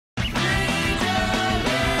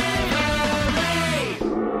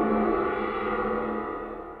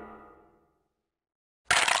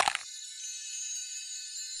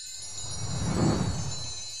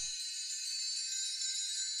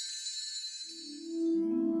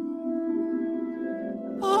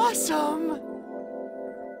awesome!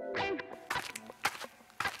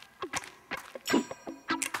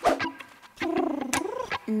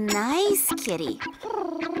 Nice kitty.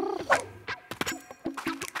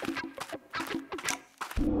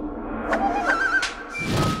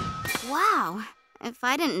 Wow. If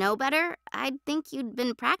I didn't know better, I'd think you'd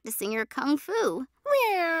been practicing your kung fu.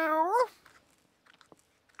 Meow.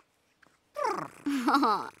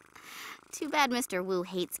 Too bad Mr. Wu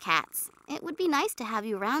hates cats. It would be nice to have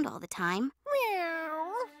you around all the time.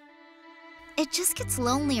 Meow. It just gets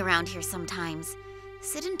lonely around here sometimes.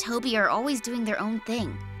 Sid and Toby are always doing their own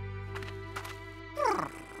thing.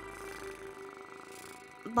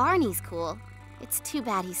 Barney's cool. It's too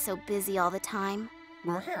bad he's so busy all the time.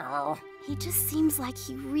 Meow. He just seems like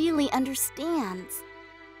he really understands.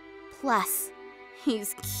 Plus,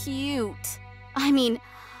 he's cute. I mean,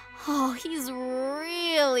 oh, he's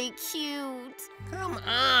really cute. Come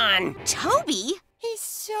on. Toby? He's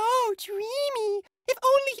so dreamy. If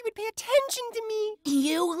only he would pay attention to me.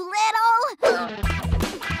 You little...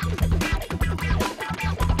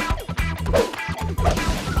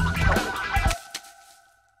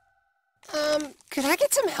 Could I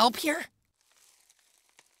get some help here?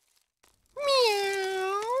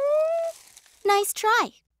 Meow. Nice try,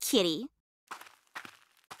 kitty.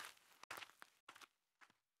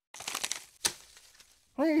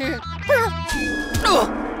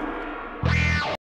 Oh.